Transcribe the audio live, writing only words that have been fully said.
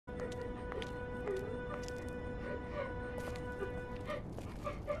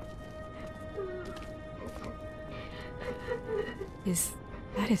Is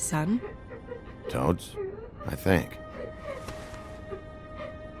that his son? Toad's? I think.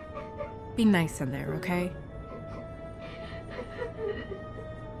 Be nice in there, okay?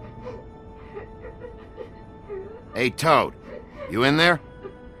 Hey, Toad. You in there?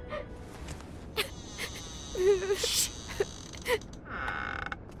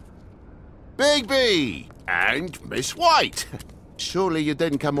 Bigby! And Miss White! Surely you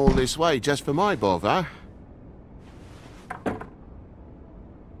didn't come all this way just for my bother?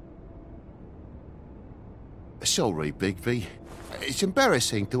 Sorry, Bigby. It's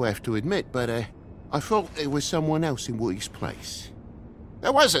embarrassing to have to admit, but I thought there was someone else in Woody's place.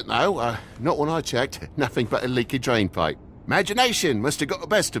 There wasn't, though. Not when I checked. Nothing but a leaky drain pipe. Imagination must have got the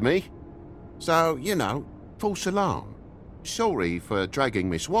best of me. So, you know, false alarm. Sorry for dragging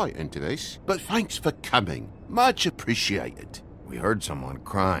Miss White into this, but thanks for coming. Much appreciated. We heard someone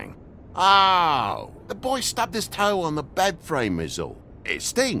crying. Oh, the boy stubbed his toe on the bed frame is all. It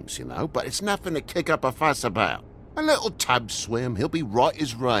stings, you know, but it's nothing to kick up a fuss about. A little tub swim, he'll be right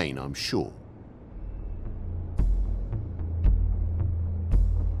as rain, I'm sure.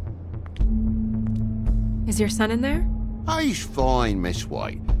 Is your son in there? He's fine, Miss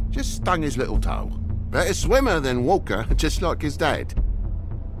White. Just stung his little toe. Better swimmer than walker, just like his dad.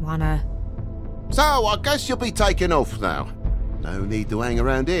 Wanna... So, I guess you'll be taking off now. No need to hang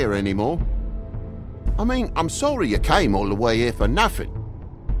around here anymore. I mean, I'm sorry you came all the way here for nothing.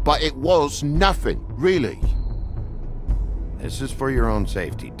 But it was nothing, really. This is for your own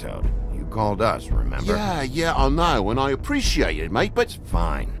safety, Toad. You called us, remember? Yeah, I know, and I appreciate it, mate, but...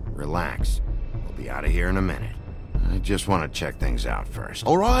 Fine. Relax. We'll be out of here in a minute. I just want to check things out first.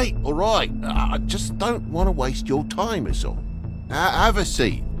 All right. I just don't want to waste your time, is all. Have a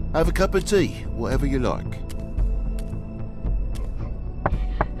seat. Have a cup of tea. Whatever you like.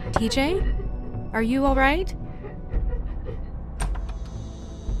 TJ? Are you alright?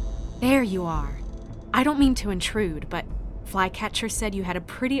 There you are. I don't mean to intrude, but Flycatcher said you had a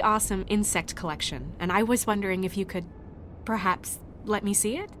pretty awesome insect collection, and I was wondering if you could, perhaps, let me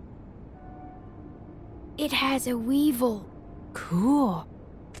see it? It has a weevil. Cool.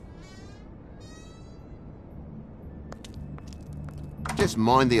 Just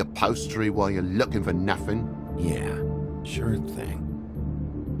mind the upholstery while you're looking for nothing. Yeah, sure thing.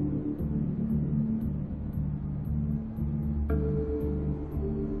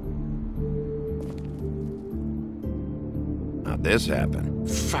 How'd this happen?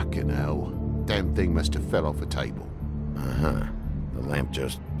 Fucking hell. Damn thing must have fell off a table. Uh-huh. The lamp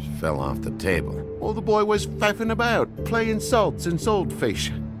just fell off the table. Or the boy was faffing about, playing salts and saltfish.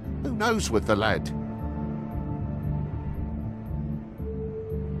 Who knows with the lad?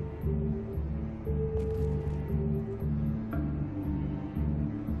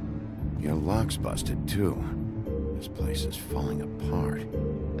 Your lock's busted, too. This place is falling apart.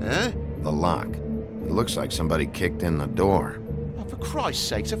 Eh? The lock. It looks like somebody kicked in the door. Oh, for Christ's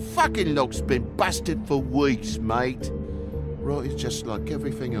sakes, a fucking lock's been busted for weeks, mate. Right, it's just like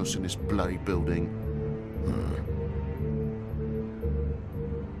everything else in this bloody building.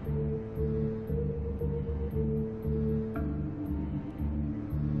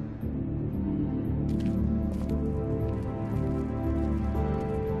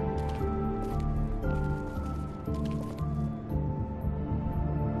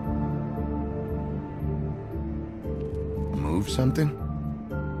 Move something?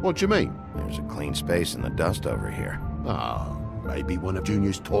 What do you mean? There's a clean space in the dust over here. Oh, maybe one of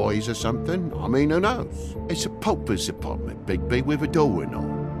Junior's toys or something? I mean, who knows? It's a pauper's apartment, Bigby, with a door and all.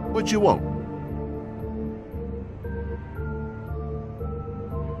 What do you want?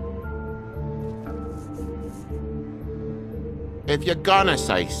 If you're gonna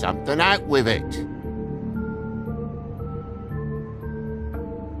say something, out with it.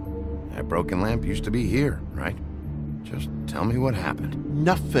 That broken lamp used to be here, right? Just tell me what happened.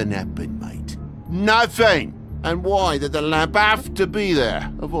 Nothing happened, mate. Nothing! And why did the lamp have to be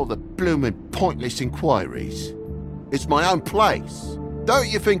there, of all the bloomin' pointless inquiries? It's my own place. Don't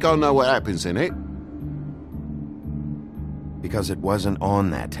you think I'll know what happens in it? Because it wasn't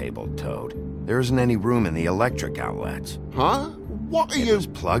on that table, Toad. There isn't any room in the electric outlets. Huh? What are It you... was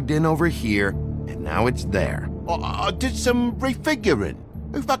plugged in over here, and now it's there. I did some refiguring.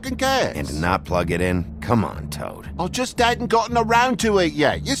 Who fucking cares? And to not plug it in? Come on, Toad. I just hadn't gotten around to it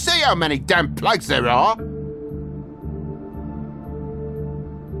yet. You see how many damn plugs there are?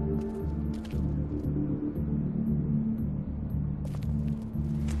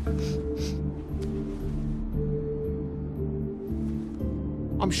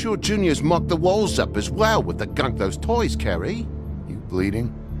 I'm sure Junior's mocked the walls up as well with the gunk those toys carry. You bleeding?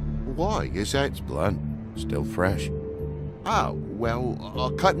 Why? Is that... It's blood. Still fresh. Oh, well, I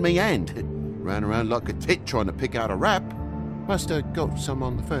cut me hand. Ran around like a tit trying to pick out a wrap. Must have got some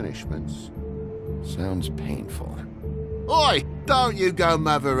on the furnishments. Sounds painful. Oi, don't you go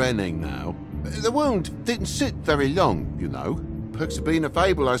mother-henning now. The wound didn't sit very long, you know. Perks of being a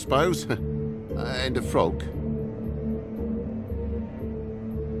fable, I suppose. And a frog.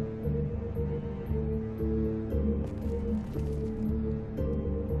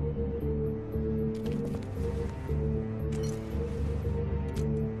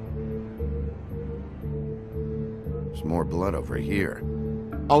 There's more blood over here.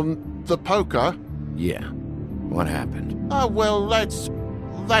 On the poker? Yeah. What happened? Oh, well, that's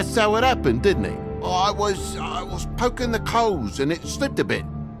how it happened, didn't it? I was poking the coals and it slipped a bit.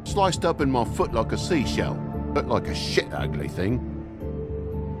 Sliced up in my foot like a seashell. Looked like a shit ugly thing.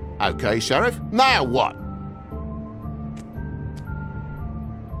 Okay, Sheriff, now what?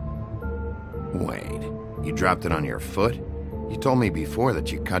 Wait, you dropped it on your foot? You told me before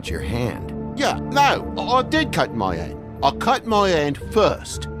that you cut your hand. Yeah, no, I did cut my hand. I cut my hand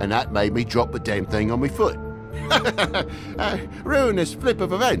first, and that made me drop the damn thing on my foot. Ruinous flip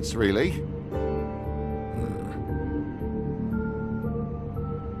of events, really.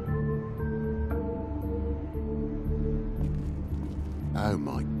 Oh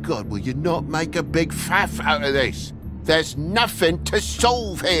my God, will you not make a big faff out of this? There's nothing to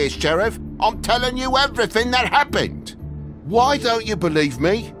solve here, Sheriff. I'm telling you everything that happened. Why don't you believe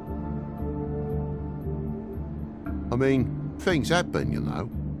me? I mean, things happen, you know.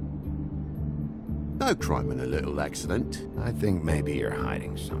 No crime in a little accident. I think maybe you're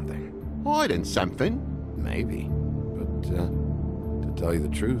hiding something. Hiding something? Maybe. But, to tell you the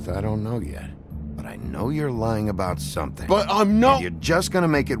truth, I don't know yet. But I know you're lying about something. But I'm not... And you're just gonna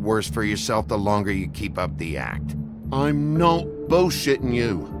make it worse for yourself the longer you keep up the act. I'm not bullshitting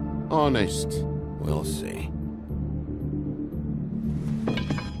you. Honest. We'll see.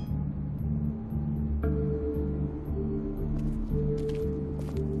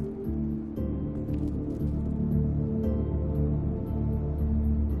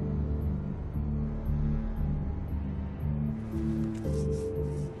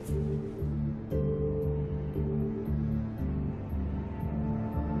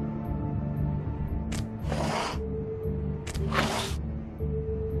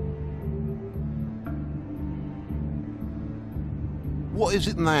 What is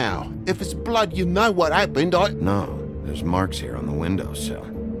it now? If it's blood, you know what happened. No, there's marks here on the windowsill.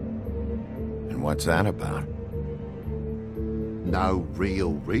 And what's that about? No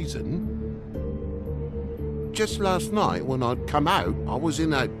real reason. Just last night, when I'd come out, I was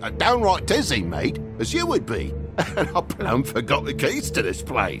in a downright dizzy, mate, as you would be. And I plumb forgot the keys to this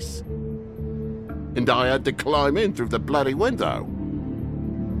place. And I had to climb in through the bloody window.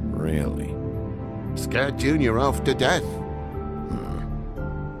 Really? Scared Junior off to death.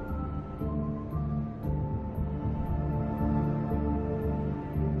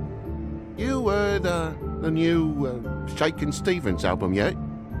 You heard the new Shakin' Stevens album yet?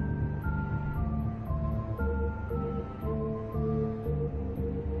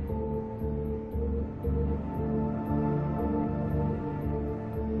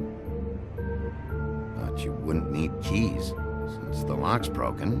 Thought you wouldn't need keys, since the lock's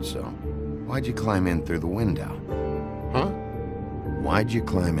broken, so why'd you climb in through the window? Huh? Why'd you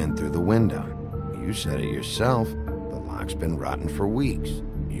climb in through the window? You said it yourself. The lock's been rotten for weeks.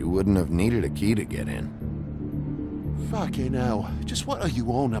 You wouldn't have needed a key to get in. Fucking hell. Just what are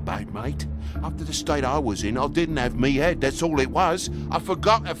you on about, mate? After the state I was in, I didn't have me head, that's all it was. I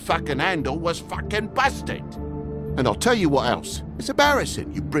forgot the fucking handle was fucking busted. And I'll tell you what else. It's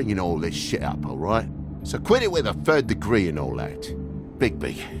embarrassing you bringing all this shit up, alright? So quit it with a third degree and all that.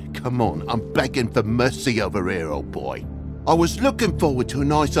 Bigby, come on, I'm begging for mercy over here, old boy. I was looking forward to a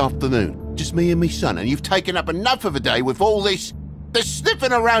nice afternoon, just me and me son, and you've taken up enough of a day with all this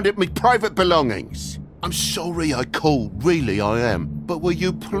sniffing around at me private belongings. I'm sorry I called, really I am. But will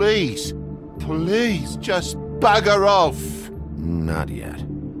you please just bugger off? Not yet.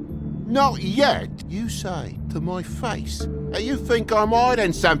 Not yet, you say, to my face. You think I'm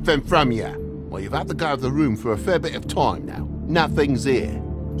hiding something from you? Well, you've had to go out of the room for a fair bit of time now. Nothing's here.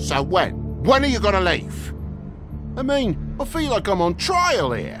 So when? When are you gonna leave? I mean, I feel like I'm on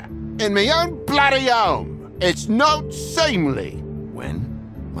trial here. In my own bloody home. It's not seemly.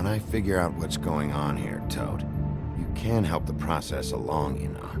 When I figure out what's going on here, Toad, you can help the process along, you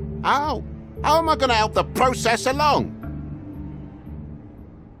know. How? How am I gonna help the process along?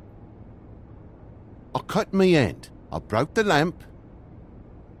 I cut me end. I broke the lamp.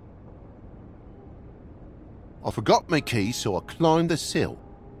 I forgot my keys, so I climbed the sill.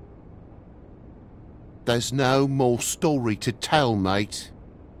 there's no more story to tell, mate.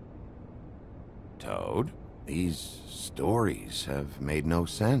 Toad, these stories have made no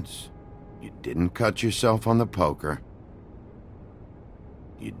sense. You didn't cut yourself on the poker.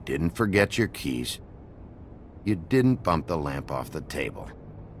 You didn't forget your keys. You didn't bump the lamp off the table.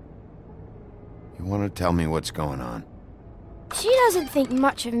 You want to tell me what's going on? She doesn't think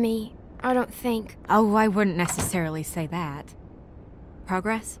much of me, I don't think. Oh, I wouldn't necessarily say that.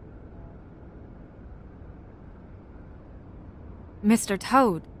 Progress? Mr.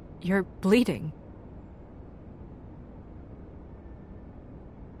 Toad, you're bleeding.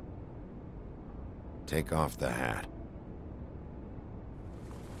 Take off the hat.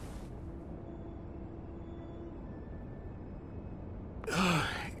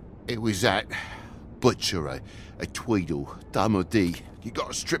 It was that butcher, a Tweedle, Dumody. You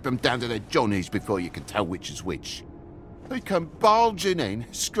gotta strip them down to their johnnies before you can tell which is which. They come barging in,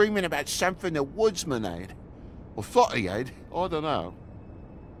 screaming about something the woodsman had. Or thought he had, I don't know.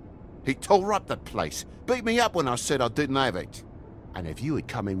 He tore up the place, beat me up when I said I didn't have it. And if you had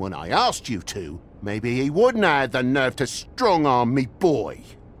come in when I asked you to, maybe he wouldn't have had the nerve to strong-arm me boy.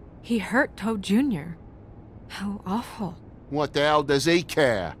 He hurt Toad Jr. How awful. What the hell does he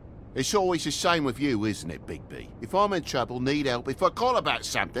care? It's always the same with you, isn't it, Bigby? If I'm in trouble, need help, if I call about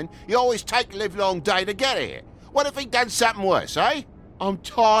something, you always take a livelong day to get here. What if he'd done something worse, eh? I'm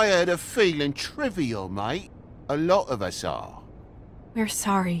tired of feeling trivial, mate. A lot of us are. We're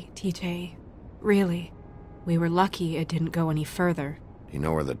sorry, TJ. Really. We were lucky it didn't go any further. You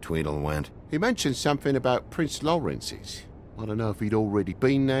know where the Tweedle went? He mentioned something about Prince Lawrence's. I don't know if he'd already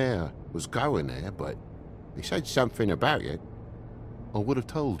been there, or was going there, but he said something about it. I would have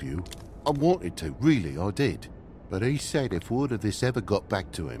told you. I wanted to, really, I did. But he said if word of this ever got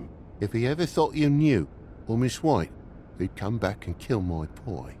back to him, if he ever thought you knew, or Miss White, he'd come back and kill my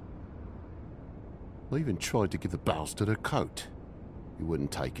boy. I even tried to give the bastard a coat. He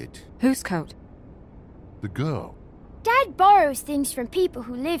wouldn't take it. Whose coat? The girl. Dad borrows things from people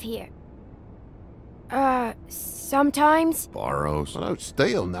who live here. Sometimes. Borrows? I don't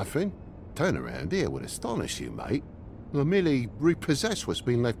steal nothing. Turn around here would astonish you, mate. I merely repossess what's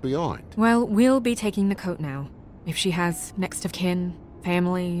been left behind. Well, we'll be taking the coat now. If she has next of kin,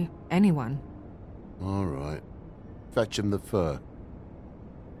 family, anyone. All right. Fetch him the fur.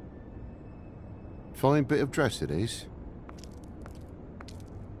 Fine bit of dress it is.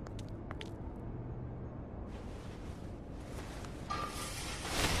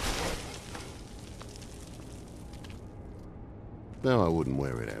 No, I wouldn't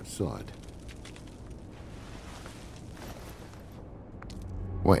wear it outside.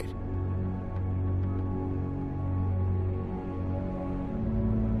 Wait.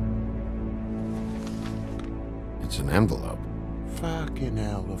 It's an envelope. Fucking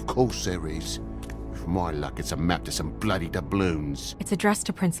hell, of course there is. For my luck, it's a map to some bloody doubloons. It's addressed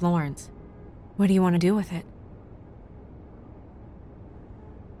to Prince Lawrence. What do you want to do with it?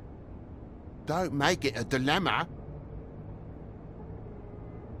 Don't make it a dilemma.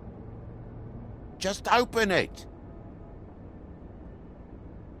 Just open it.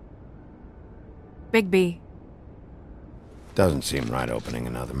 Bigby. Doesn't seem right opening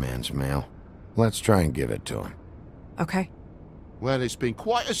another man's mail. Let's try and give it to him. Okay. Well, it's been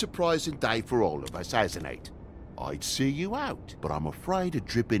quite a surprising day for all of us, hasn't it? I'd see you out, but I'm afraid of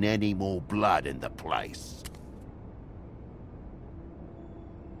dripping any more blood in the place.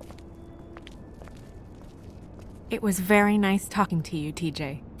 It was very nice talking to you,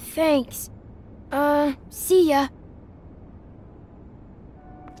 TJ. Thanks. See ya.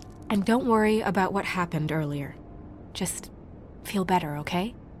 And don't worry about what happened earlier. Just feel better,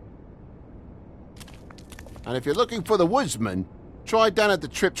 okay? And if you're looking for the woodsman, try down at the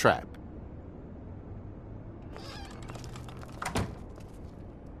Trip Trap.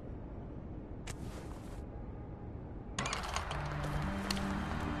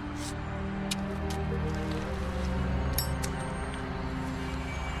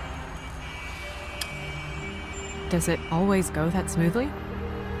 Does it always go that smoothly?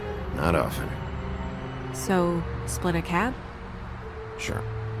 Not often. So, split a cab? Sure.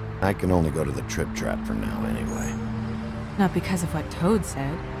 I can only go to the Trip Trap for now anyway. Not because of what Toad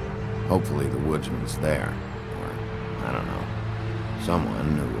said. Hopefully the woodsman's there. Or, I don't know.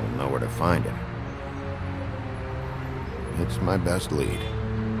 Someone who will know where to find him. It's my best lead.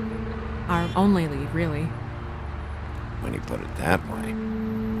 Our only lead, really. When you put it that way.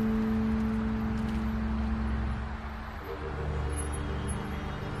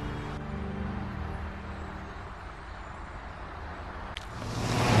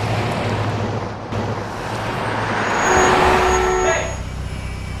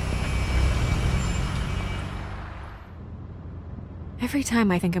 Every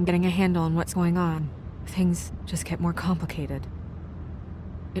time I think I'm getting a handle on what's going on, things just get more complicated.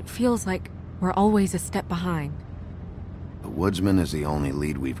 It feels like we're always a step behind. The woodsman is the only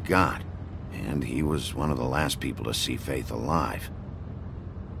lead we've got, and he was one of the last people to see Faith alive.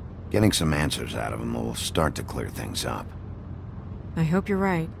 Getting some answers out of him will start to clear things up. I hope you're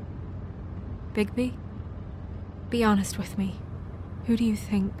right. Bigby, be honest with me. Who do you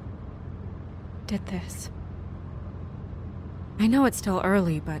think did this? I know it's still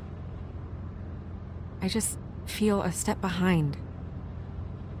early, but I just feel a step behind.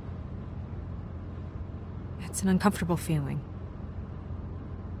 It's an uncomfortable feeling.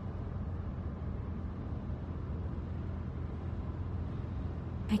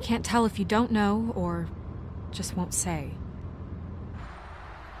 I can't tell if you don't know or just won't say.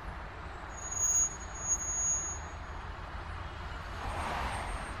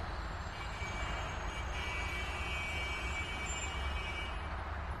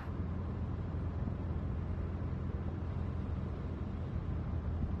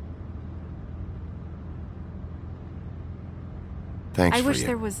 Thanks I for wish you.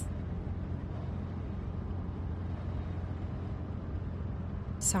 there was...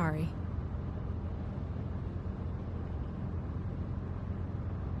 Sorry.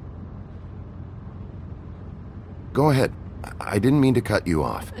 Go ahead. I didn't mean to cut you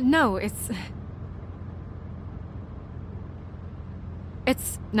off. No, it's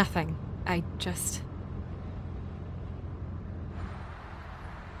nothing. I just...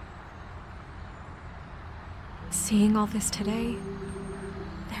 Seeing all this today,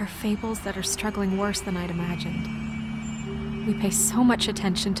 there are fables that are struggling worse than I'd imagined. We pay so much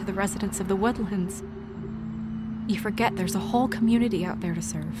attention to the residents of the woodlands. You forget there's a whole community out there to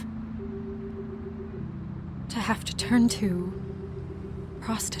serve. To have to turn to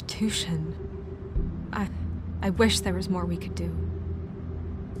prostitution. I wish there was more we could do.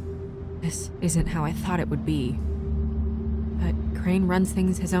 This isn't how I thought it would be. But Crane runs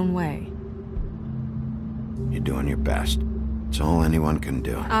things his own way. You're doing your best. It's all anyone can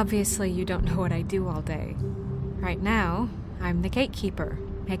do. Obviously, you don't know what I do all day. Right now, I'm the gatekeeper,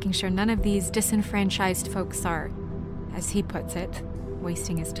 making sure none of these disenfranchised folks are, as he puts it,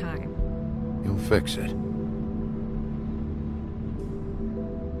 wasting his time. You'll fix it.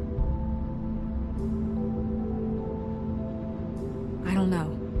 I don't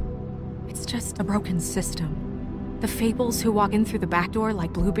know. It's just a broken system. The fables who walk in through the back door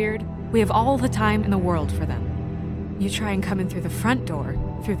like Bluebeard, we have all the time in the world for them. You try and come in through the front door,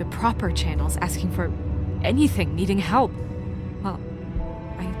 through the proper channels, asking for anything, needing help. Well,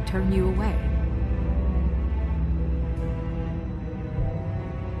 I turn you away.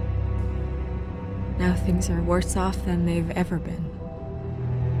 Now things are worse off than they've ever been.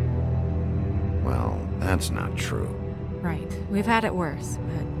 Well, that's not true. Right. We've had it worse,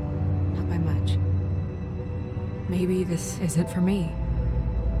 but not by much. Maybe this isn't for me.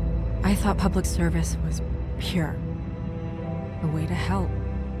 I thought public service was pure. A way to help.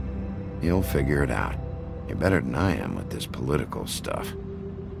 You'll figure it out. You're better than I am with this political stuff.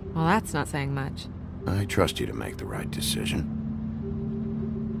 Well, that's not saying much. I trust you to make the right decision.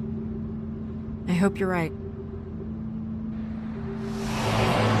 I hope you're right.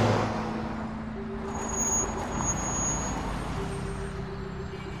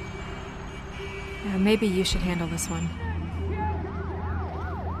 Maybe you should handle this one.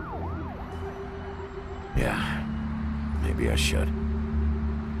 Yeah, maybe I should.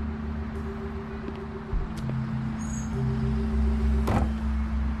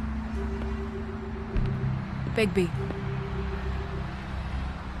 Bigby.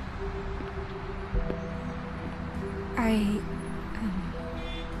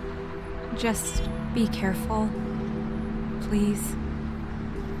 Just be careful, please.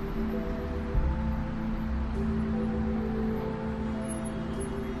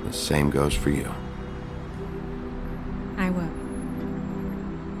 The same goes for you. I will.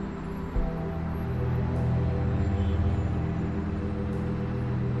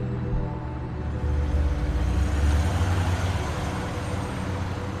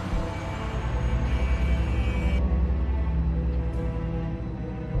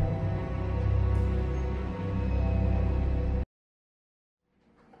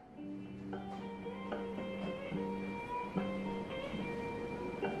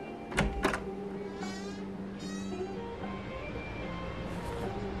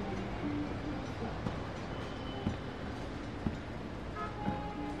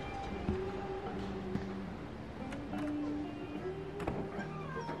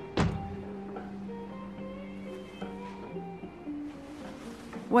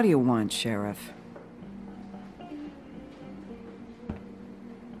 What do you want, Sheriff?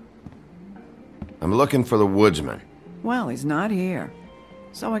 looking for the woodsman. Well, he's not here.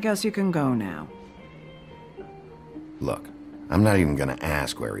 So I guess you can go now. Look, I'm not even gonna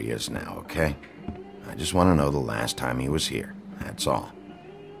ask where he is now, okay? I just want to know the last time he was here. That's all.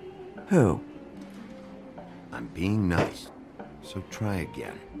 Who? I'm being nice, so try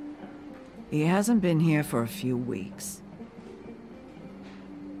again. He hasn't been here for a few weeks.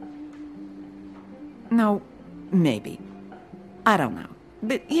 No, maybe. I don't know.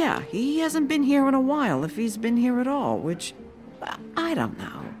 But yeah, he hasn't been here in a while, if he's been here at all, which... I don't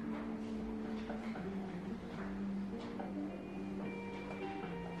know.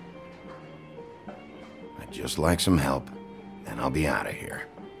 I'd just like some help, then I'll be out of here.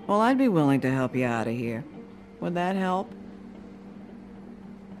 Well, I'd be willing to help you out of here. Would that help?